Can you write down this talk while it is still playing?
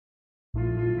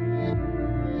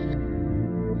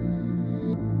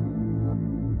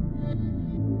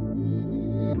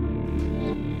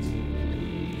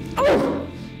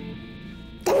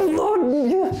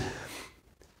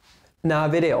Now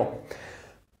video.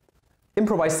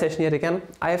 Improvised session yet again.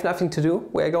 I have nothing to do.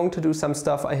 We're going to do some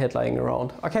stuff I had lying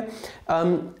around. Okay.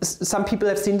 Some people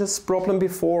have seen this problem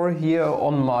before here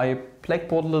on my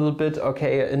blackboard a little bit.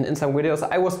 Okay, in some videos.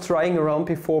 I was trying around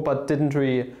before but didn't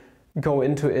really go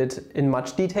into it in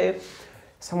much detail.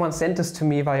 Someone sent this to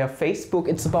me via Facebook.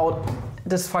 It's about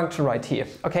this function right here.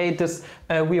 Okay,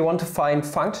 we want to find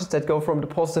functions that go from the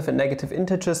positive and negative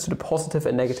integers to the positive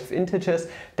and negative integers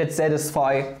that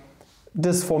satisfy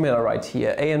this formula right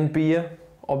here. A and B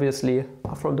obviously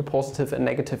are from the positive and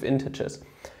negative integers.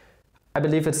 I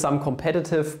believe it's some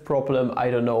competitive problem. I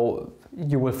don't know.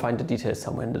 You will find the details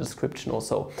somewhere in the description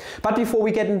also. But before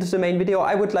we get into the main video,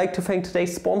 I would like to thank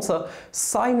today's sponsor,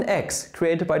 cAN,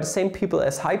 created by the same people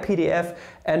as HiPDF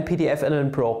and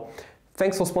PDF Pro.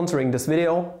 Thanks for sponsoring this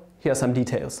video. Here are some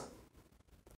details.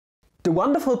 The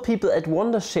wonderful people at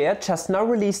Wondershare just now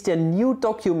released their new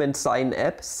document sign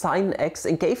app, SignX,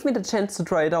 and gave me the chance to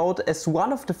try it out as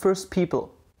one of the first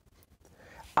people.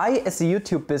 I, as a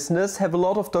YouTube business, have a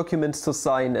lot of documents to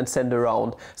sign and send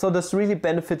around, so this really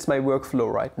benefits my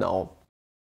workflow right now.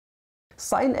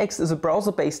 SignX is a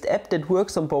browser-based app that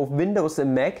works on both Windows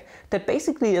and Mac that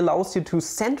basically allows you to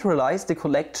centralize the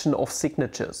collection of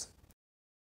signatures.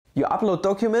 You upload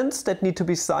documents that need to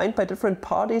be signed by different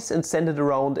parties and send it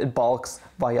around in bulks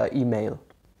via email.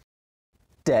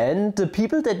 Then the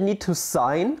people that need to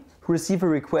sign receive a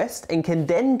request and can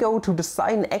then go to the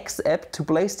SignX app to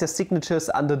place their signatures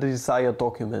under the desired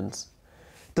documents.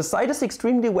 The site is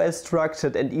extremely well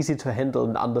structured and easy to handle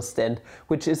and understand,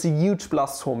 which is a huge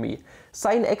plus for me.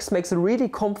 SignX makes it really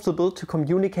comfortable to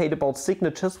communicate about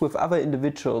signatures with other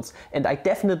individuals, and I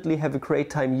definitely have a great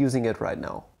time using it right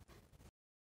now.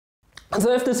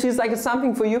 So if this feels like it's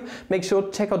something for you, make sure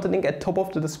to check out the link at the top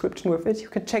of the description with it. You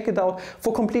can check it out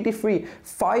for completely free.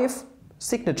 5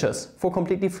 signatures for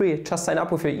completely free. Just sign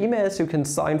up with your emails, you can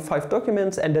sign 5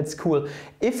 documents, and that's cool.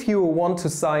 If you want to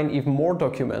sign even more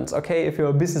documents, okay, if you're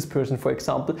a business person for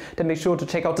example, then make sure to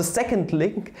check out the second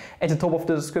link at the top of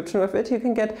the description with it. You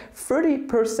can get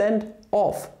 30%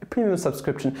 off a premium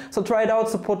subscription. So try it out,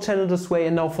 support the channel this way.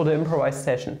 And now for the improvised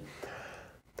session.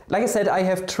 Like I said, I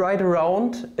have tried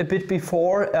around a bit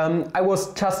before. I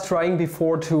was just trying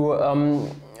before to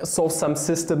solve some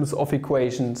systems of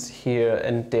equations here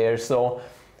and there. So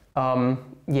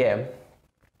yeah,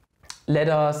 let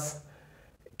us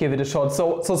give it a shot.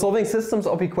 So solving systems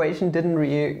of equation didn't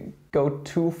really go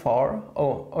too far.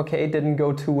 Oh, okay, didn't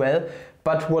go too well.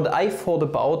 But what I thought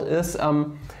about is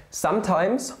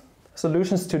sometimes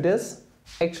solutions to this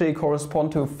actually correspond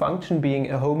to a function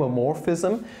being a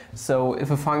homomorphism. So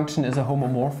if a function is a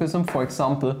homomorphism, for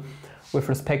example, with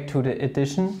respect to the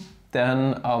addition,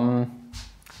 then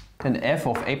f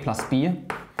of a plus b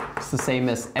is the same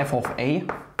as f of a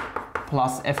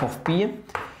plus f of b.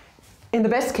 In the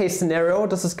best case scenario,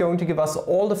 this is going to give us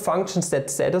all the functions that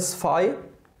satisfy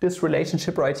this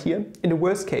relationship right here. In the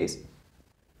worst case,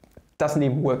 doesn't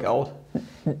even work out,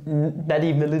 not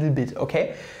even a little bit,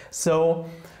 okay? So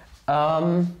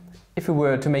if we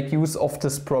were to make use of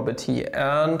this property,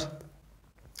 and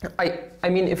I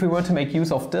mean if we were to make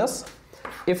use of this,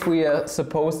 if we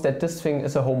suppose that this thing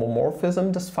is a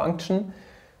homomorphism, this function,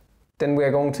 then we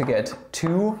are going to get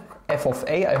 2 f of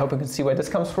a. I hope you can see where this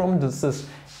comes from. This is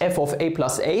f of a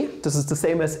plus a. This is the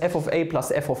same as f of a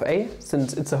plus f of a.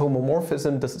 Since it's a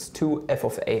homomorphism, this is 2 f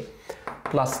of a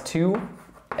plus 2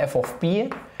 f of b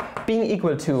being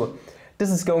equal to, this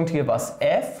is going to give us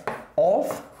f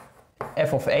of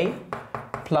f of a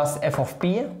plus f of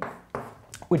b,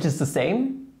 which is the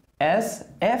same as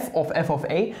f of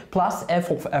a plus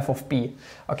f of b,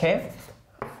 okay?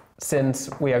 Since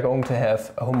we are going to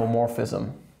have a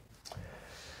homomorphism.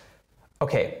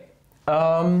 Okay,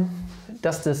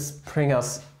 does this bring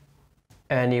us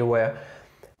anywhere?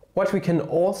 What we can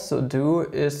also do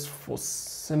is, for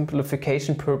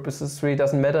simplification purposes, really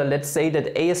doesn't matter. Let's say that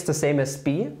a is the same as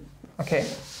b, okay?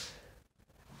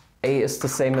 A is the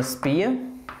same as b,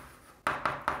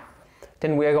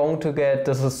 then we are going to get,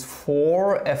 this is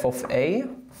 4 f of a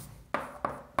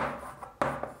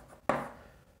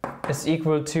is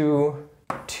equal to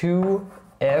 2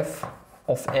 f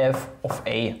of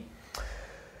a.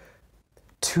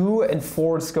 2 and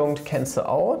 4 is going to cancel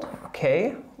out,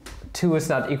 okay. 2 is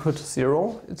not equal to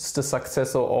 0, it's the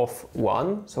successor of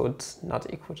 1, so it's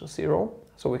not equal to 0,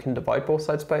 so we can divide both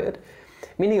sides by it.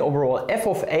 Meaning overall, f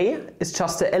of a is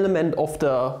just the element of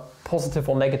the positive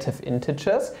or negative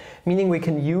integers, meaning we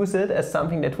can use it as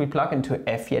something that we plug into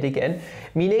f yet again,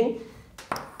 meaning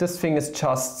this thing is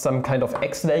just some kind of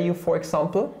x value, for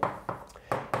example,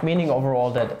 meaning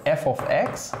overall that f of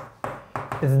x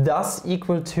is thus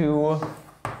equal to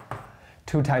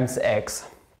 2 times x.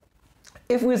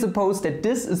 If we suppose that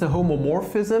this is a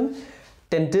homomorphism,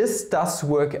 then this does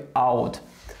work out.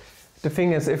 The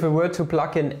thing is, if we were to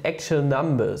plug in actual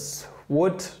numbers,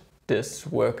 would this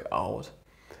work out?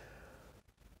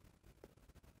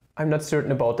 I'm not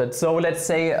certain about that. So let's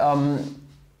say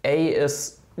A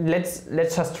is, let's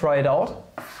just try it out.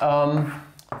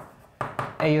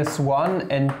 A is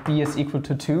 1 and B is equal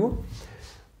to 2.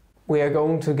 We are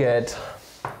going to get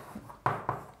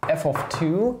f of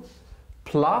 2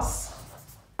 plus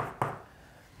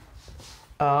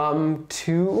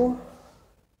 2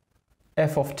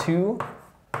 f of 2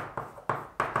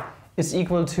 is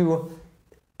equal to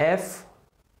f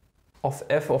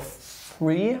of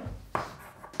 3.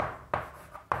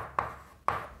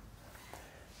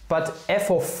 But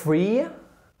f of 3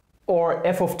 or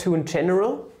f of 2 in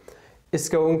general is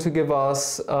going to give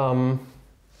us,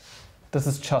 this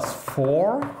is just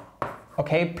 4,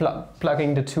 okay,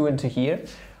 plugging the 2 into here.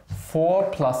 4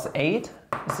 plus 8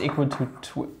 is equal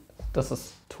to, this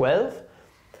is 12,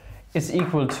 is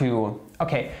equal to,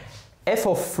 okay, f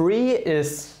of 3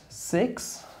 is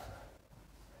 6.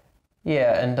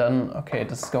 Yeah, and then, okay,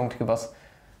 this is going to give us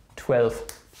 12.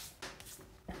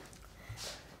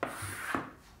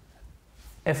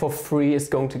 F of 3 is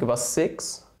going to give us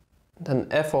 6. Then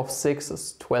f of 6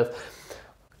 is 12.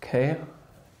 Okay,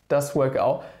 does work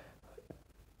out.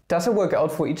 Does it work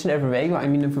out for each and every value? I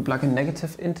mean, if we plug in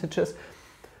negative integers.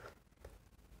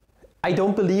 I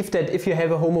don't believe that if you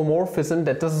have a homomorphism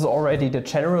that this is already the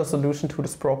general solution to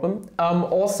this problem.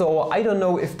 Also, I don't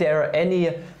know if there are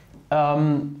any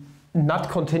not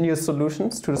continuous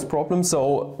solutions to this problem.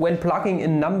 So when plugging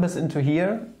in numbers into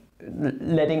here,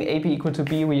 letting a be equal to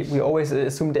b, we always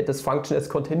assume that this function is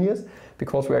continuous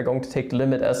because we are going to take the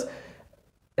limit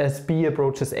as b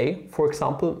approaches a, for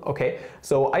example. Okay,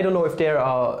 so I don't know if there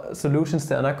are solutions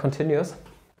that are not continuous.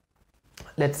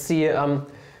 Let's see,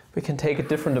 we can take a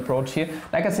different approach here.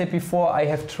 Like I said before, I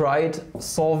have tried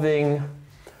solving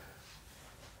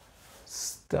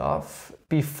stuff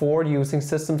before using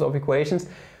systems of equations.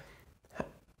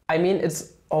 I mean,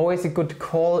 it's always a good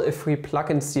call if we plug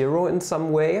in 0 in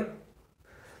some way.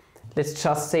 Let's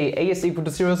just say a is equal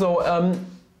to 0. So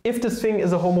if this thing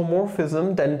is a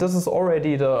homomorphism, then this is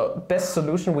already the best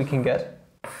solution we can get,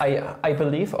 I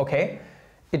believe. Okay,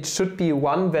 it should be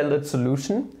one valid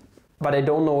solution, but I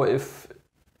don't know if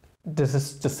this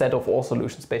is the set of all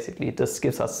solutions. Basically, this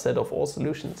gives us a set of all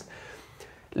solutions.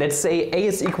 Let's say a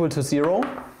is equal to 0.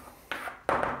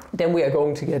 Then we are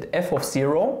going to get f of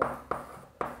 0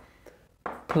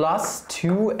 plus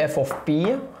 2 f of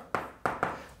b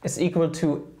is equal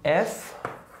to f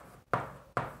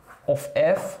of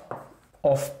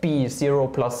b. 0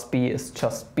 plus b is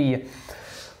just b.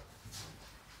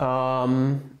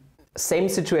 Same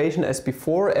situation as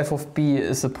before. F of b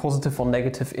is a positive or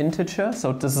negative integer.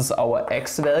 So this is our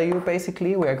x value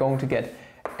basically. We are going to get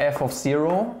f of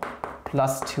 0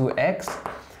 plus 2x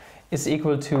is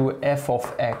equal to f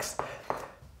of x.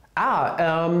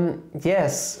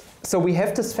 Yes. So we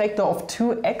have this factor of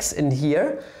 2x in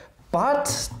here,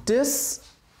 but this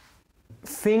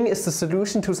thing is the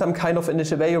solution to some kind of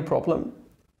initial value problem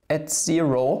at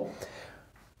 0.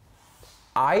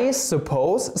 I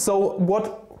suppose. So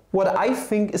what I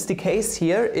think is the case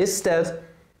here is that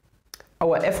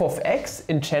our f of x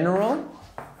in general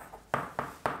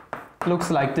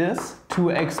looks like this: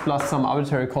 2x plus some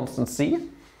arbitrary constant c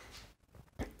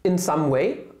in some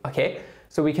way. Okay.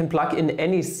 So we can plug in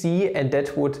any c and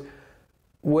that would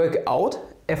work out.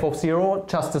 F of 0,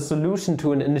 just a solution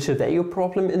to an initial value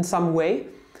problem in some way.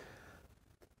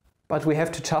 But we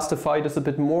have to justify this a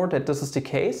bit more that this is the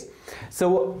case.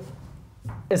 So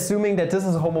assuming that this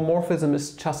is a homomorphism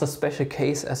is just a special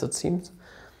case as it seems.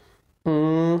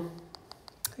 Can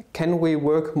we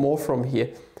work more from here?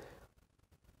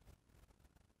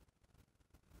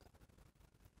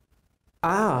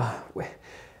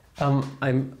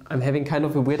 I'm having kind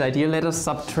of a weird idea. Let us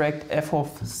subtract f of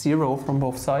 0 from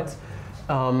both sides.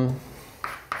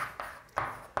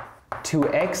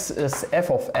 2x is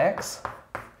f of x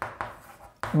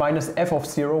minus f of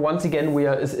 0. Once again, we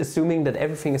are assuming that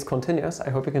everything is continuous. I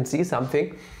hope you can see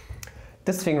something.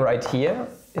 This thing right here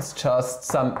is just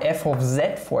some f of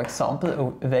z, for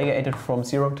example, evaluated from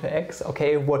 0 to x.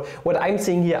 Okay, what I'm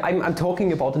saying here, I'm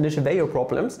talking about initial value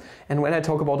problems. And when I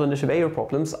talk about initial value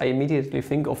problems, I immediately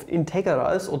think of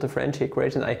integrals or differential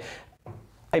equations.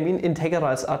 I mean,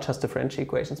 integrals are just differential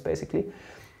equations, basically.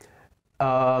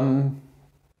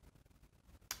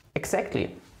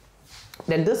 Exactly.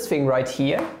 Then this thing right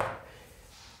here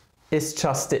is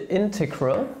just the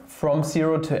integral from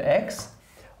 0 to x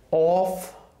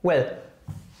of, well,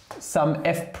 some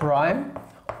f prime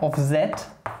of z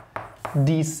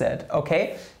dz,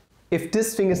 okay? If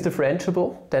this thing is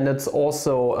differentiable, then it's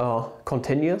also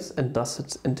continuous and thus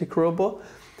it's integrable.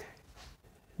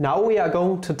 Now we are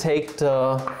going to take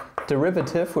the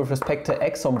derivative with respect to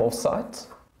x on both sides.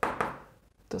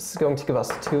 This is going to give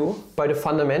us 2 by the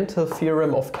fundamental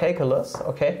theorem of calculus,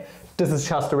 okay? This is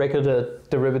just a regular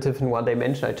derivative in one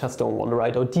dimension. I just don't want to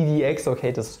write out ddx,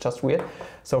 okay? This is just weird.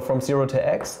 So from 0 to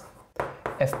x,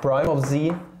 f prime of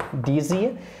z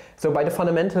dz. So by the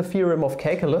fundamental theorem of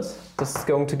calculus, this is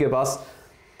going to give us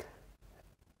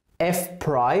f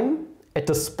prime at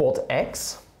the spot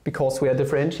x, because we are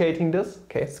differentiating this.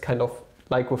 Okay, it's kind of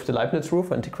like with the Leibniz rule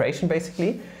for integration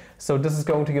basically. So this is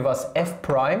going to give us f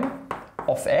prime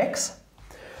of x.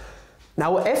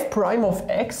 Now f prime of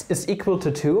x is equal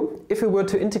to 2 if we were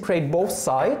to integrate both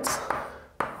sides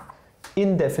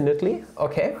indefinitely,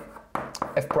 okay?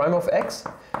 F prime of x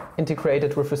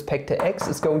integrated with respect to x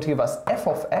is going to give us f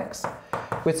of x,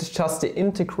 which is just the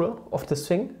integral of this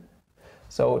thing.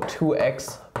 So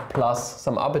 2x plus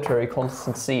some arbitrary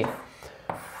constant c.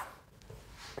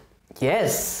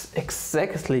 Yes,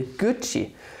 exactly,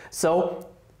 Gucci. So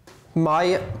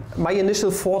my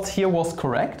initial thought here was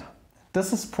correct.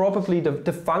 This is probably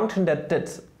the function that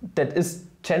is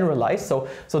generalized. So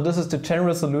this is the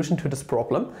general solution to this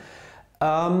problem.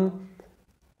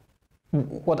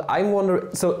 What I'm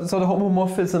wondering, so the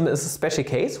homomorphism is a special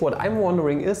case. What I'm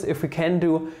wondering is if we can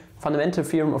do fundamental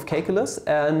theorem of calculus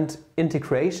and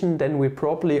integration, then we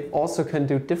probably also can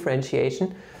do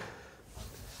differentiation.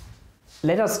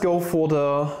 Let us go for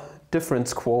the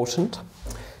difference quotient.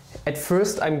 At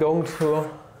first I'm going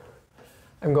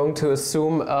to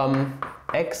assume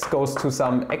x goes to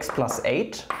some x plus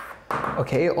h,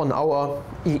 okay, on our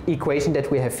equation that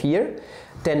we have here.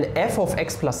 Then f of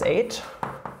x plus h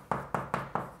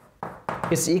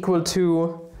is equal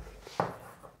to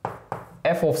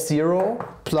f of 0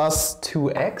 plus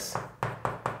 2x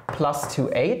plus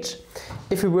 2h.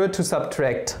 If we were to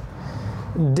subtract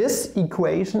this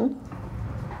equation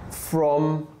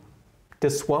from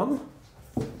this one,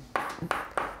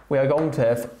 we are going to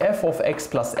have f of x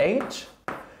plus h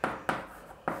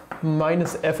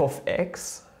minus f of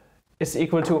x is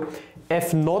equal to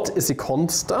f naught is a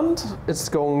constant. It's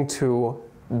going to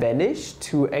vanish.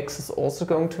 2x is also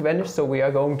going to vanish, so we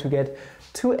are going to get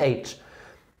 2h.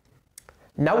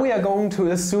 Now we are going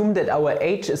to assume that our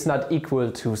h is not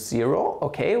equal to 0.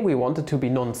 Okay, we want it to be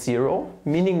non-zero,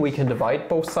 meaning we can divide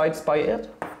both sides by it.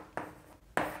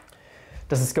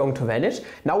 This is going to vanish.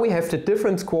 Now we have the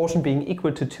difference quotient being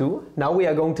equal to 2. Now we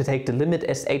are going to take the limit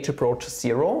as h approaches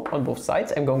 0 on both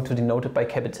sides. I'm going to denote it by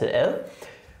capital L.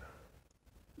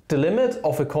 The limit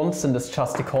of a constant is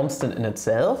just a constant in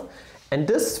itself. And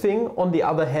this thing, on the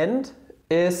other hand,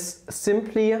 is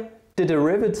simply the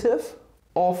derivative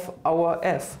of our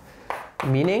f.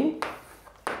 Meaning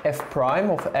f prime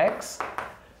of x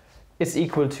is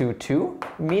equal to 2.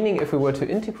 Meaning if we were to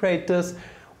integrate this,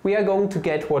 we are going to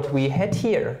get what we had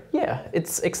here. Yeah,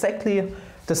 it's exactly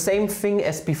the same thing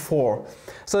as before.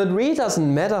 So it really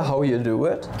doesn't matter how you do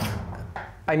it.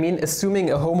 I mean, assuming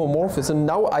a homomorphism,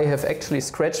 now I have actually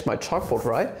scratched my chalkboard,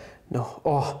 right? No,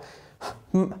 oh,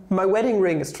 my wedding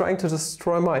ring is trying to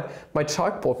destroy my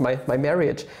chalkboard, my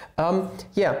marriage.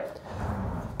 Yeah,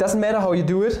 doesn't matter how you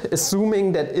do it,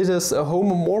 assuming that it is a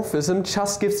homomorphism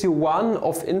just gives you one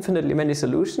of infinitely many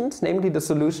solutions, namely the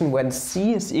solution when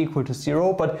c is equal to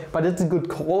 0, but it's a good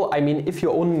call. I mean, if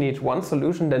you only need one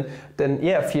solution, then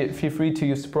yeah, feel free to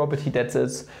use the property that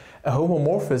it's a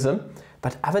homomorphism.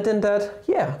 But other than that,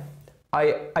 yeah,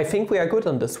 I think we are good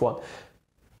on this one.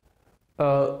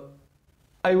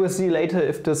 I will see later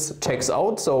if this checks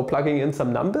out, so plugging in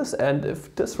some numbers and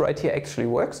if this right here actually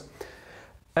works.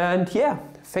 And yeah,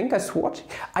 thank you guys for watching.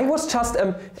 I was just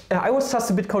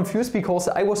a bit confused because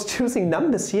I was choosing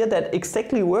numbers here that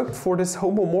exactly worked for this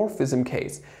homomorphism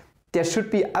case. There should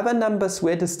be other numbers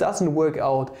where this doesn't work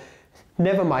out.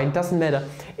 Never mind, doesn't matter.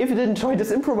 If you did enjoy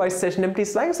this improvised session, then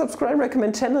please like, subscribe,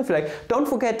 recommend channel if you like. Don't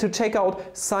forget to check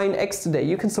out SignX today.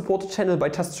 You can support the channel by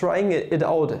just trying it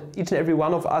out. Each and every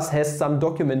one of us has some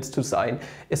documents to sign,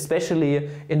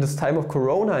 especially in this time of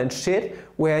Corona and shit,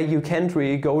 where you can't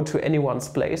really go to anyone's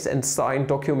place and sign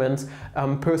documents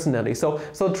personally. So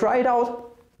try it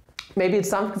out. Maybe it's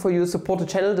something for you to support the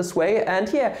channel this way.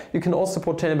 And yeah, you can also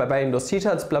support the channel by buying those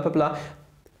t-shirts, blah, blah, blah.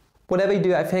 Whatever you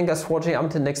do, I thank you guys for watching.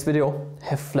 Until the next video,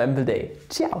 have a flammable day.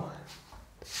 Ciao!